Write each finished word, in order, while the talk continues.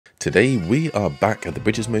Today we are back at the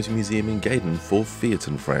British Motor Museum in Gaydon for Fiat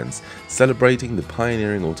and Friends, celebrating the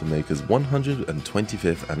pioneering automaker's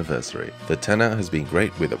 125th anniversary. The turnout has been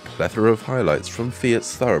great with a plethora of highlights from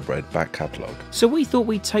Fiat's thoroughbred back catalogue. So we thought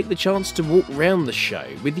we'd take the chance to walk round the show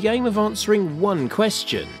with the aim of answering one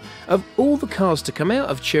question. Of all the cars to come out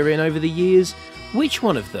of Turin over the years, which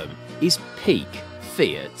one of them is peak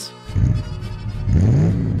Fiat?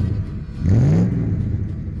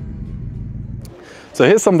 So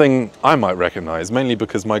here's something I might recognise, mainly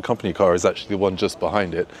because my company car is actually the one just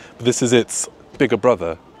behind it. But this is its bigger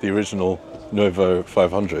brother, the original Nuovo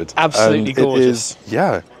 500. Absolutely gorgeous.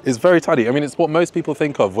 It's very tiny. I mean, it's what most people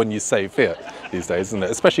think of when you say Fiat these days, isn't it?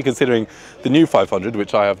 Especially considering the new 500,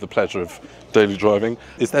 which I have the pleasure of daily driving,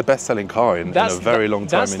 is their best-selling car in a very long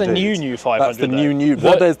time. That's the new 500. That's the new.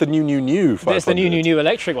 Well, there's the new 500. There's the new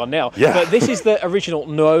electric one now. Yeah. But this is the original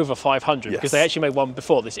Nuovo 500 because they actually made one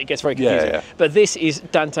before this. It gets very confusing. Yeah. But this is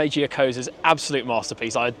Dante Giacosa's absolute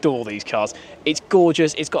masterpiece. I adore these cars. It's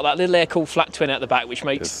gorgeous. It's got that little air-cooled flat twin out the back, which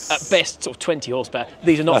makes at best sort of 20 horsepower.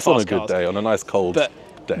 These are not fast cars. That's on a good day, on a nice cold day.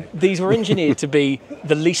 These were engineered to be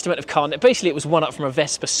the least amount of car. Basically, it was one up from a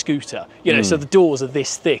Vespa scooter, you know, so the doors are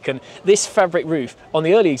this thick. And this fabric roof, on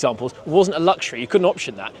the early examples, wasn't a luxury. You couldn't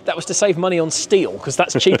option that. That was to save money on steel, because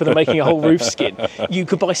that's cheaper than making a whole roof skin. You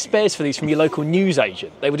could buy spares for these from your local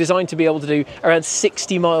newsagent. They were designed to be able to do around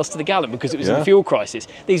 60 miles to the gallon because it was in the fuel crisis.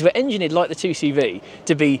 These were engineered like the 2CV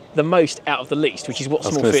to be the most out of the least, which is what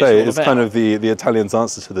small Fiat's all about. It's kind of the Italian's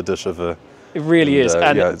answer to the dish of a... It really is.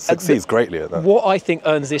 And it succeeds greatly at that. What I think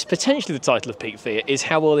earns this potentially the title of peak Fiat is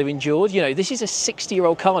how well they've endured. You know, this is a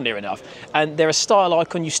 60-year-old car near enough, and they're a style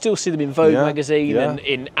icon. You still see them in Vogue magazine and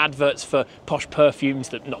in adverts for posh perfumes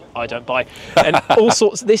that I don't buy, and all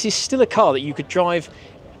sorts. This is still a car that you could drive,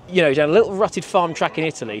 you know, down a little rutted farm track in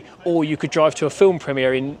Italy, or you could drive to a film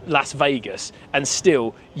premiere in Las Vegas, and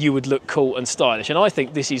still you would look cool and stylish. And I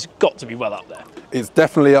think this has got to be well up there. It's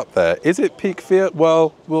definitely up there. Is it peak Fiat?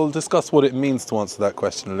 Well, we'll discuss what it means to answer that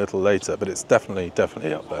question a little later, but it's definitely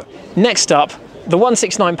up there. Next up, the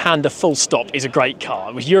 169 Panda full stop is a great car.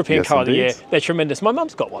 It was European Car of the Year. They're tremendous. My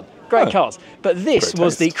mum's got one. Great cars. But this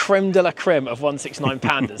was the creme de la creme of 169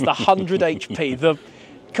 Pandas, the 100 HP,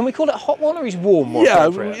 can we call it a hot one, or is warm more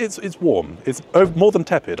appropriate? It's warm. It's more than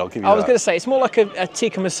tepid, I'll give you that. I was going to say, it's more like a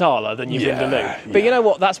tikka masala than your vindaloo. But you know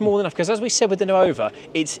what? That's more than enough, because as we said with the Nuovo,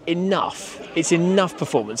 it's enough. It's enough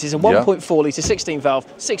performance. It's a 1.4 litre,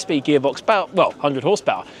 16-valve, 6-speed gearbox, about, 100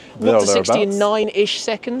 horsepower. 0 to 60 in 9-ish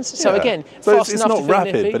seconds. So again, fast enough to it's not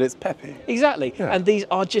rapid, but it's peppy. Exactly. Yeah. And these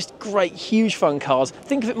are just great, huge fun cars.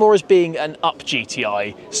 Think of it more as being an up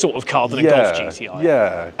GTI sort of car than a Golf GTI.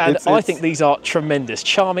 Yeah. And I think these are tremendous,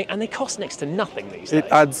 charming, and they cost next to nothing these days. It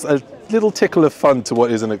adds a little tickle of fun to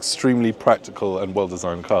what is an extremely practical and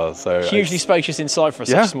well-designed car. So hugely spacious inside for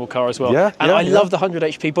such a small car as well. And I love the 100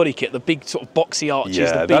 HP body kit, the big sort of boxy arches.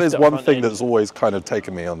 Yeah, that is one thing that's always kind of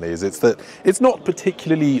taken me on these. It's that it's not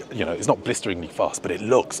particularly, it's not blisteringly fast, but it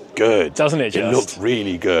looks good. Doesn't it just? It looks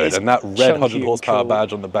really good. And that red 100 horsepower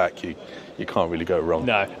badge on the back, you can't really go wrong.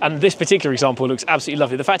 No, and this particular example looks absolutely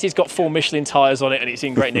lovely. The fact it's got 4 Michelin tyres on it and it's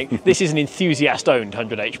in great nick. This is an enthusiast-owned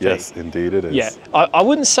 100 HP. Yes, indeed it is. Yeah, I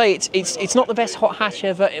wouldn't say it's not the best hot hatch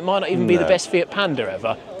ever. It might not even be the best Fiat Panda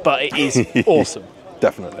ever, but it is awesome.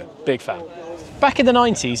 Definitely. Big fan. Back in the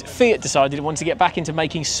 90s, Fiat decided it wanted to get back into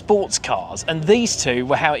making sports cars, and these two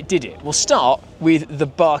were how it did it. We'll start with the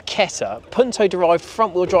Barchetta, Punto-derived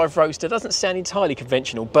front-wheel drive roadster. Doesn't sound entirely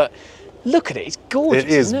conventional, but look at it, it's gorgeous,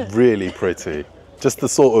 isn't it? It is really pretty. Just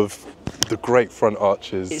the great front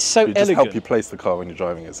arches. It's so elegant. Just help you place the car when you're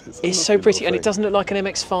driving it. It's so pretty, and it doesn't look like an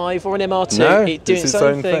MX-5 or an MR2. No, it's doing its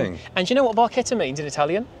own thing. And do you know what Barchetta means in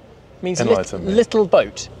Italian? It means Enlighten me. little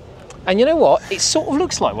boat. And you know what? It sort of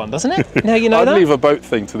looks like one, doesn't it? Now you know that. I'd leave a boat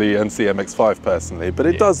thing to the NC MX-5 personally, but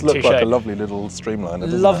it does look like a lovely little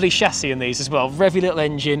streamliner. Lovely chassis in these as well. Revvy little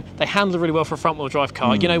engine. They handle really well for a front-wheel drive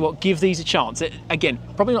car. You know what? Give these a chance. Again,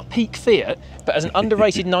 probably not peak Fiat, but as an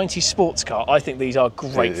underrated 90s sports car, I think these are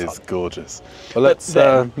great fun. It is gorgeous. Well, let's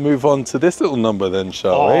move on to this little number then,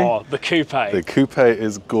 shall we? Oh, the coupe. The coupe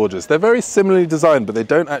is gorgeous. They're very similarly designed, but they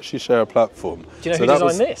don't actually share a platform. Do you know who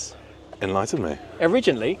designed this? Enlighten me.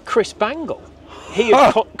 Originally, Chris Bangle. He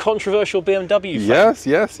is controversial BMW fan.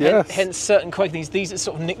 Yes. Hence certain quite things. These are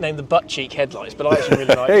sort of nicknamed the butt cheek headlights, but I actually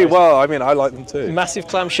really like Hey, those. well, I mean, I like them too. Massive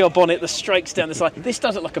clamshell bonnet, the strakes down the side. This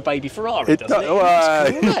does look like a baby Ferrari, doesn't it?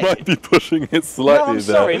 Well, you might be pushing it slightly I'm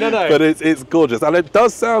sorry, there. no. But it's gorgeous. And it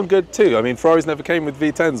does sound good too. I mean, Ferraris never came with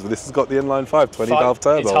V10s, but this has got the inline 5, 20-valve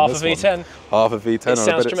turbo. It's half a V10. Half a V10, it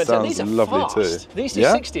sounds tremendous. It sounds These are lovely fast. too. These do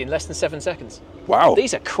 60 in less than 7 seconds. Wow.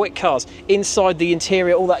 These are quick cars. Inside the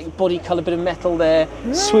interior, all that body colour, bit of metal there,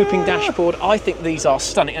 swooping dashboard. I think these are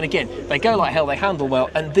stunning. And again, they go like hell, they handle well,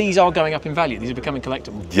 and these are going up in value. These are becoming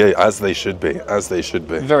collectible. Yeah, as they should be, as they should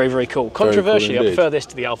be. Very, very cool. Controversially, I indeed. prefer this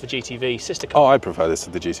to the Alpha GTV sister car. Oh, I prefer this to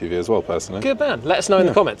the GTV as well, personally. Good man. Let us know in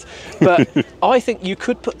the comments. But I think you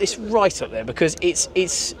could put this right up there because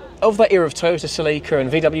it's of that era of Toyota Celica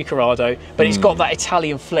and VW Corrado, but it's got that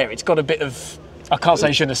Italian flair. It's got a bit of, I can't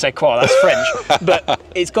say je ne sais quoi, that's French, but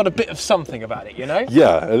it's got a bit of something about it, you know?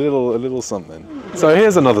 Yeah, a little something. So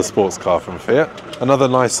here's another sports car from Fiat. Another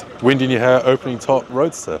nice wind in your hair, opening top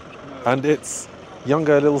roadster. And it's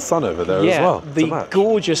younger little son over there as well. The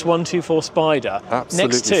gorgeous 124 Spider.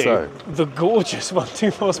 Absolutely next to so. the gorgeous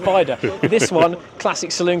 124 Spider. This one,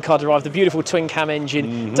 classic saloon car derived, the beautiful twin cam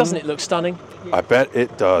engine. Doesn't it look stunning? I bet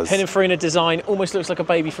it does. Pininfarina design, almost looks like a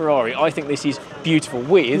baby Ferrari. I think this is beautiful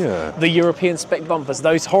with the European spec bumpers,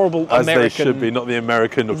 those horrible As American they should be, not the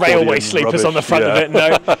American railway sleepers rubbish. on the front of it.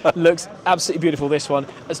 No, looks absolutely beautiful. This one,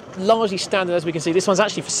 as largely standard as we can see. This one's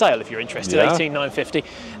actually for sale if you're interested. 18,950.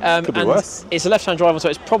 Could be worse. It's a left-hand drive, so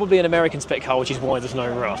it's probably an American spec car, which is why there's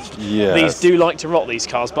no rust. Yes. These do like to rot, these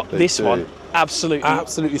cars, but this one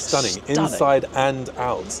absolutely stunning, inside and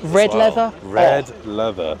out. Red leather. Red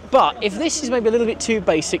leather. But if this is maybe a little bit too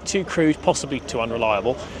basic, too crude, possibly too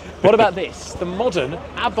unreliable, what about this? The modern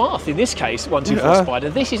Abarth, in this case, 124 Spider.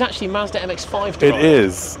 This is actually Mazda MX-5 derived. It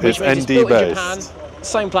is. Which It's means ND built in based. Japan,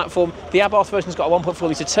 same platform. The Abarth version's got a 1.4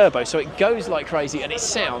 litre turbo, so it goes like crazy and it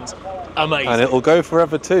sounds amazing. And it'll go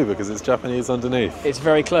forever too because it's Japanese underneath. It's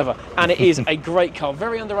very clever, and it is a great car,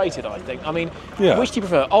 very underrated, I think. I mean, which do you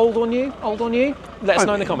prefer, old or new? Old or new? Let us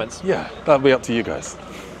know in the comments. Yeah, that'll be up to you guys.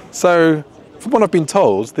 So, from what I've been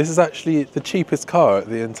told, this is actually the cheapest car at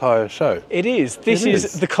the entire show. It is. This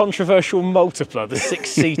is the controversial Multipla, the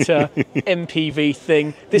 6-seater MPV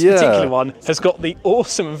thing. This particular one has got the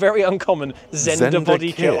awesome and very uncommon Zender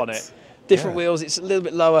body kit on it. Different wheels, it's a little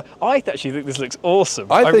bit lower. I actually think this looks awesome.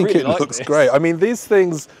 I think really it looks great. I mean, these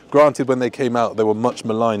things, granted, when they came out, they were much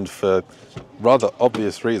maligned for rather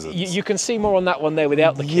obvious reasons. You can see more on that one there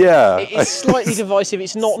without the kit. Yeah. It's slightly divisive.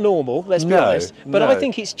 It's not normal, let's be honest. But I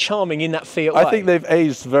think it's charming in that Fiat way. I think they've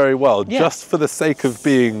aged very well, just for the sake of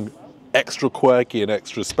being extra quirky and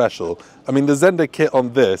extra special. I mean, the Zender kit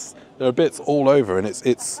on this, there are bits all over, and it's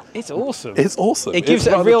awesome. It's awesome. It gives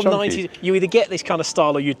it a real chunky. 90s. You either get this kind of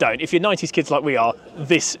style or you don't. If you're 90s kids like we are,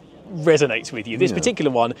 this resonates with you. This particular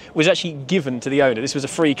one was actually given to the owner. This was a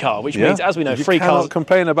free car, which means, as we know, free cars. You cannot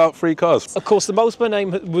complain about free cars. Of course, the Multipla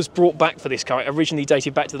name was brought back for this car. It originally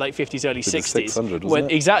dated back to the late 50s, early 60s. 600,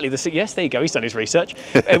 wasn't it? Exactly. Yes, there you go. He's done his research.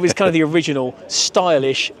 It was kind of the original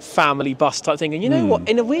stylish family bus type thing. And you know what?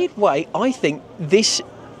 In a weird way, I think this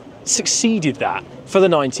succeeded that for the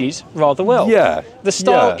 90s rather well. Yeah. The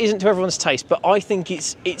style isn't to everyone's taste, but I think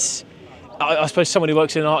it's I suppose someone who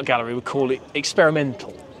works in an art gallery would call it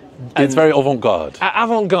experimental. It's very avant-garde.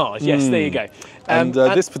 Avant-garde, yes, there you go. And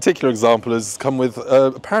this particular example has come with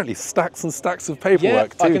apparently stacks and stacks of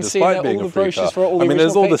paperwork too, despite being a free car. I mean,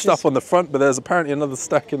 there's all the pictures. stuff on the front, but there's apparently another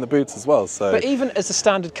stack in the boots as well. So, but even as a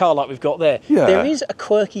standard car like we've got there, there is a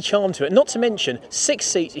quirky charm to it. Not to mention, 6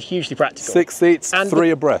 seats are hugely practical. 6 seats, and 3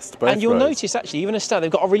 abreast. Both and you'll notice actually, even as standard,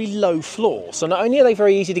 they've got a really low floor. So not only are they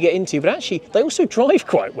very easy to get into, but actually they also drive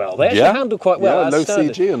quite well. They actually handle quite well. Yeah, low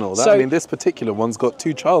standard. CG and all that. So, I mean, this particular one's got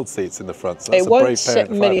 2 child seats in the front. So that's it a brave won't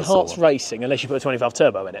set many hearts racing unless you put a 25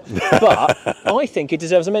 turbo in it. But I think it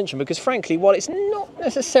deserves a mention because, frankly, while it's not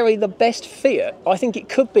necessarily the best Fiat, I think it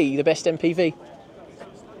could be the best MPV.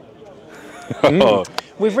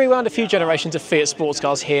 We've rewound a few generations of Fiat sports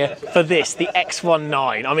cars here for this, the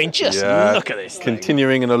X19. I mean, just look at this thing.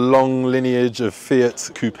 Continuing in a long lineage of Fiat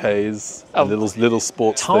coupes, little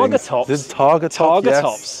sports Targa things. tops. This Targa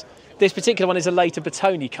tops. This particular one is a later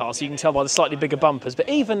Bertoni car, so you can tell by the slightly bigger bumpers. But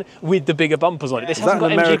even with the bigger bumpers on it, this hasn't got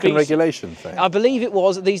MGB. Is that an American regulation thing? I believe it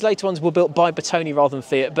was. These later ones were built by Bertoni rather than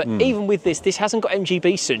Fiat. But even with this hasn't got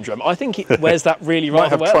MGB syndrome. I think it wears that really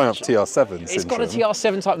rather well. Might have Triumph TR7 syndrome. It's got a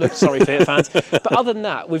TR7 type look. Sorry, Fiat fans. But other than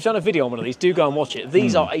that, we've done a video on one of these. Do go and watch it.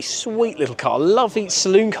 These are a sweet little car. Lovely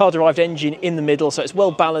saloon car derived engine in the middle, so it's well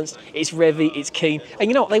balanced. It's revvy. It's keen. And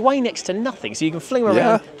you know what? They weigh next to nothing, so you can fling them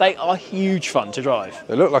around. They are huge fun to drive.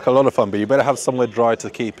 They look like a lot of fun, but you better have somewhere dry to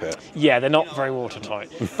keep it. Yeah, they're not very watertight.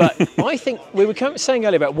 But I think we were saying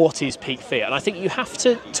earlier about what is peak Fiat, and I think you have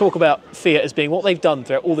to talk about Fiat as being what they've done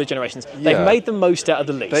throughout all their generations. They've made the most out of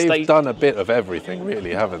the least. They've done a bit of everything,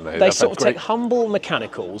 really, haven't they? They sort of take humble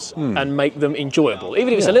mechanicals and make them enjoyable.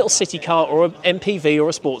 Even if it's a little city car or an MPV or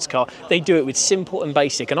a sports car, they do it with simple and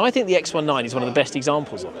basic. And I think the X19 is one of the best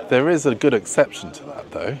examples of it. There is a good exception to that,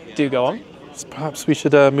 though. Do go on. So perhaps we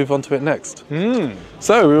should move on to it next.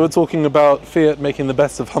 So we were talking about Fiat making the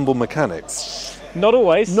best of humble mechanics. Not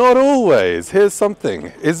always. Not always. Here's something.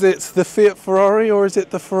 Is it the Fiat Ferrari or is it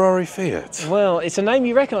the Ferrari Fiat? Well, it's a name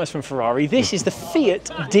you recognise from Ferrari. This is the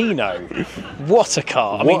Fiat Dino. What a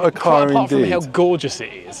car. What a car apart indeed. from how gorgeous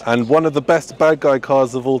it is. And one of the best bad guy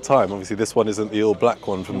cars of all time. Obviously this one isn't the all black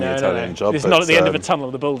one from the Italian job. It's not at the end of a tunnel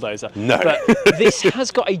of the bulldozer. No. But this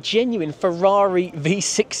has got a genuine Ferrari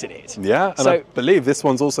V6 in it. Yeah, and so, I believe this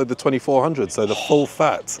one's also the 2400, so the full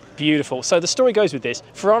fat. Beautiful. So the story goes with this.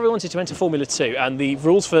 Ferrari wanted to enter Formula 2 and the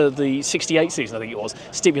rules for the 68 season, I think it was,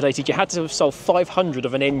 stipulated you had to have sold 500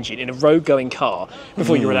 of an engine in a road-going car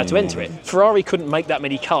before you were allowed to enter it. Ferrari couldn't make that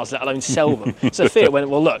many cars, let alone sell them. So Fiat went,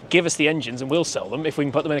 well, look, give us the engines and we'll sell them if we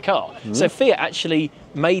can put them in a car. So Fiat actually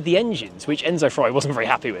made the engines, which Enzo Ferrari wasn't very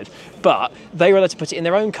happy with, but they were allowed to put it in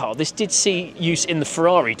their own car. This did see use in the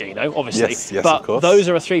Ferrari Dino, obviously, yes, but of course. those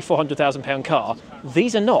are a £300,000-400,000 car.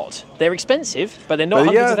 These are not. They're expensive, but they're not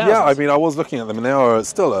hundreds of thousands. Yeah, I mean, I was looking at them and they are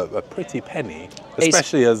still a pretty penny,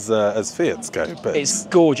 especially as Fiat's go. But it's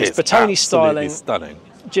gorgeous. It's Bertone styling. Stunning.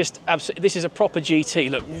 Just absolutely, this is a proper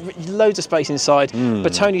GT. Look, loads of space inside.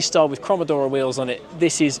 Bertone style with Cromodora wheels on it.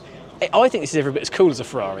 I think this is every bit as cool as a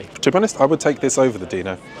Ferrari. To be honest, I would take this over the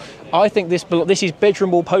Dino. I think this is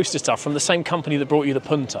bedroom wall poster stuff from the same company that brought you the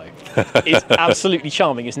Punto. It's absolutely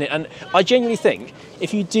charming, isn't it? And I genuinely think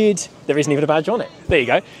if you did, there isn't even a badge on it. There you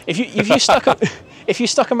go. If you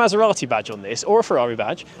stuck a Maserati badge on this or a Ferrari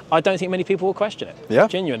badge, I don't think many people will question it. Yeah,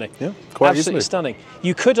 genuinely. Yeah, quite absolutely easily. Stunning.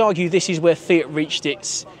 You could argue this is where Fiat reached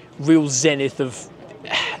its real zenith of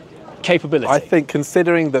capability. I think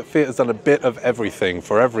considering that Fiat has done a bit of everything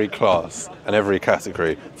for every class and every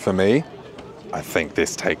category, for me, I think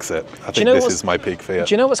this takes it. I think this is my peak Fiat.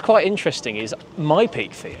 Do you know what's quite interesting is my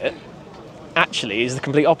peak Fiat actually is the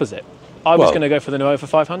complete opposite. I was going to go for the Nuova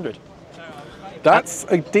 500. That's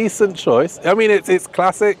a decent choice. I mean, it's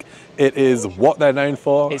classic. It is what they're known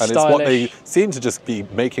for, it's and stylish. It's what they seem to just be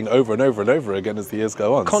making over and over and over again as the years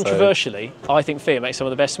go on. Controversially, I think Fiat makes some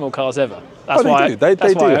of the best small cars ever. That's why they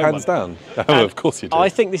do, hands down. Of course you do. I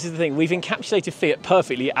think this is the thing. We've encapsulated Fiat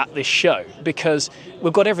perfectly at this show because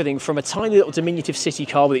we've got everything from a tiny little diminutive city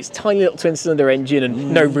car with its tiny little twin-cylinder engine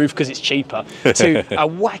and no roof because it's cheaper, to a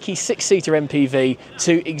wacky six-seater MPV,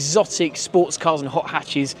 to exotic sports cars and hot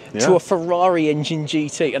hatches, to a Ferrari engine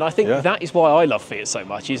GT. And I think that is why I love Fiat so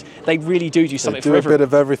much, is they really do something for everyone. They do a bit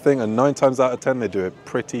of everything, and 9 times out of 10 they do it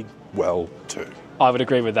pretty well too. I would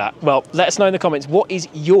agree with that. Well, let us know in the comments, what is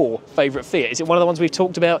your favourite Fiat? Is it one of the ones we've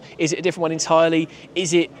talked about? Is it a different one entirely?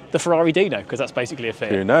 Is it the Ferrari Dino? Because that's basically a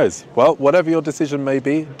Fiat. Who knows? Well, whatever your decision may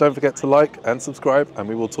be, don't forget to like and subscribe, and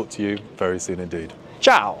we will talk to you very soon indeed.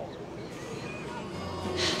 Ciao!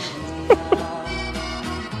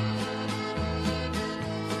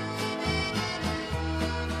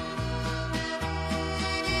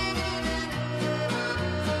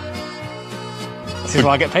 This is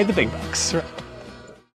why I get paid the big bucks.